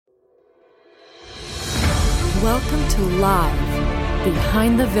Welcome to Live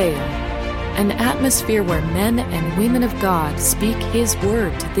Behind the Veil, an atmosphere where men and women of God speak His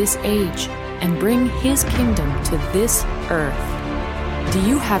word to this age and bring His kingdom to this earth. Do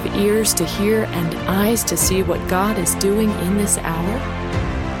you have ears to hear and eyes to see what God is doing in this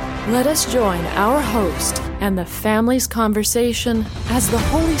hour? Let us join our host and the family's conversation as the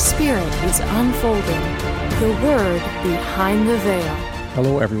Holy Spirit is unfolding the Word behind the veil.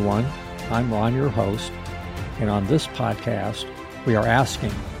 Hello, everyone. I'm Ron, your host, and on this podcast, we are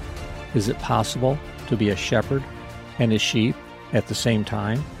asking, is it possible to be a shepherd and a sheep at the same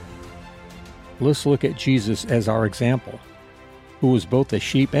time? Let's look at Jesus as our example, who was both a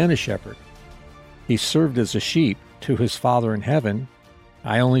sheep and a shepherd. He served as a sheep to His Father in heaven.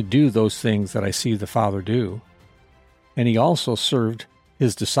 I only do those things that I see the Father do. And He also served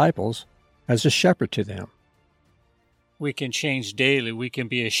His disciples as a shepherd to them. We can change daily. We can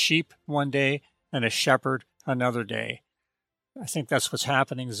be a sheep one day and a shepherd another day. I think that's what's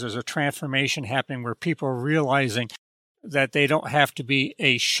happening, is there's a transformation happening where people are realizing that they don't have to be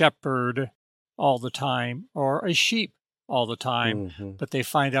a shepherd all the time or a sheep all the time, but they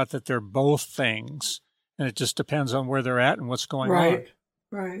find out that they're both things. And it just depends on where they're at and what's going on.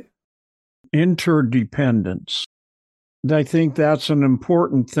 Right. Interdependence. I think that's an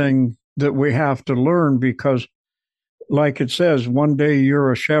important thing that we have to learn because, like it says, one day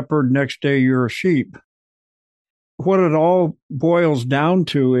you're a shepherd, next day you're a sheep. What it all boils down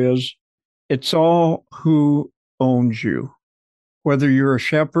to is it's all who owns you. Whether you're a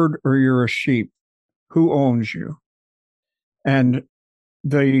shepherd or you're a sheep, who owns you? And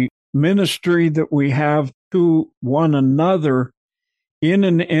the ministry that we have to one another in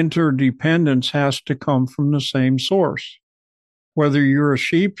an interdependence has to come from the same source. Whether you're a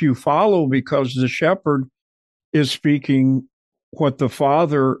sheep, you follow because the shepherd is speaking what the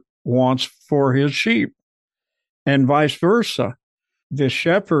Father wants for his sheep, and vice versa. The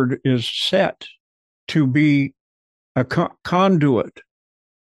shepherd is set to be a conduit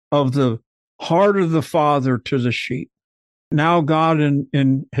of the heart of the Father to the sheep. Now God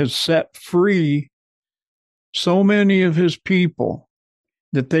has set free so many of His people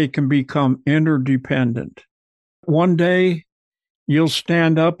that they can become interdependent. One day you'll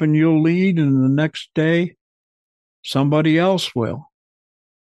stand up and you'll lead, and the next day somebody else will.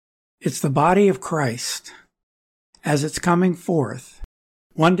 It's the body of Christ. As it's coming forth,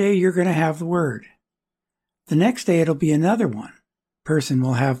 one day you're going to have the Word. The next day it'll be another person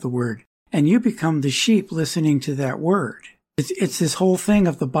will have the Word, and you become the sheep listening to that Word. It's this whole thing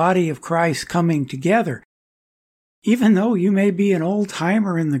of the body of Christ coming together. Even though you may be an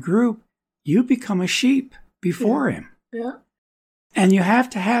old-timer in the group, you become a sheep before Him. Yeah. And you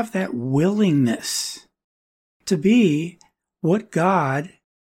have to have that willingness to be what God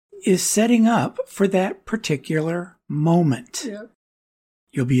is setting up for that particular moment. Yeah.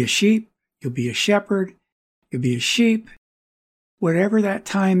 You'll be a sheep, you'll be a shepherd, you'll be a sheep. Whatever that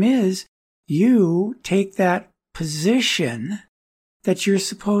time is, you take that position that you're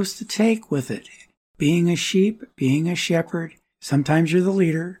supposed to take with it. Being a sheep, being a shepherd, sometimes you're the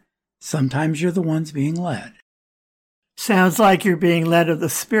leader, sometimes you're the ones being led. Sounds like you're being led of the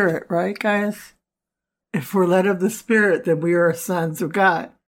Spirit, right, guys? If we're led of the Spirit, then we are sons of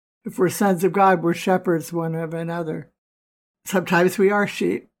God. If we're sons of God, we're shepherds one of another. Sometimes we are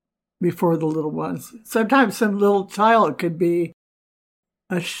sheep before the little ones. Sometimes some little child could be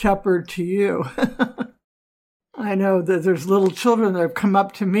a shepherd to you. I know that there's little children that have come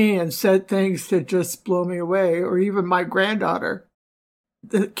up to me and said things that just blow me away, or even my granddaughter.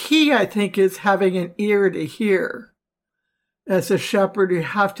 The key, I think, is having an ear to hear. As a shepherd, you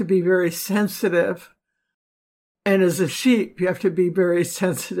have to be very sensitive. And as a sheep, you have to be very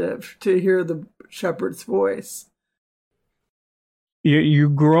sensitive to hear the shepherd's voice. You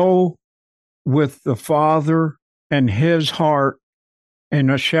grow with the Father and His heart and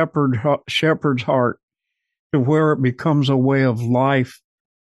a shepherd's heart to where it becomes a way of life.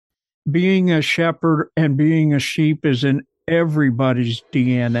 Being a shepherd and being a sheep is in everybody's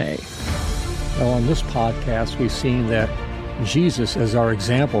DNA. Well, on this podcast, we've seen that Jesus, as our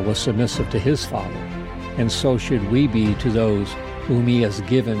example, was submissive to His Father. And so should we be to those whom He has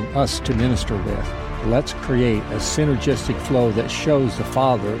given us to minister with. Let's create a synergistic flow that shows the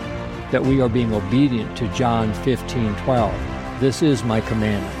Father that we are being obedient to John 15:12. This is my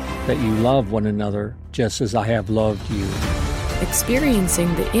commandment, that you love one another just as I have loved you.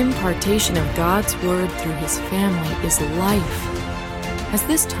 Experiencing the impartation of God's Word through His family is life. Has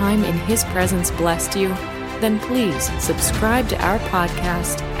this time in His presence blessed you? Then please subscribe to our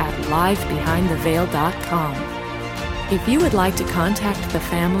podcast at livebehindtheveil.com. If you would like to contact the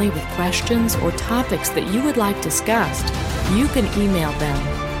family with questions or topics that you would like discussed, you can email them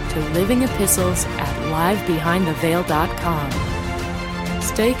to livingepistles@livebehindtheveil.com.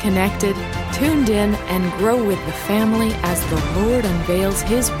 Stay connected, tuned in, and grow with the family as the Lord unveils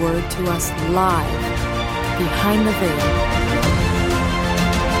His Word to us live behind the veil.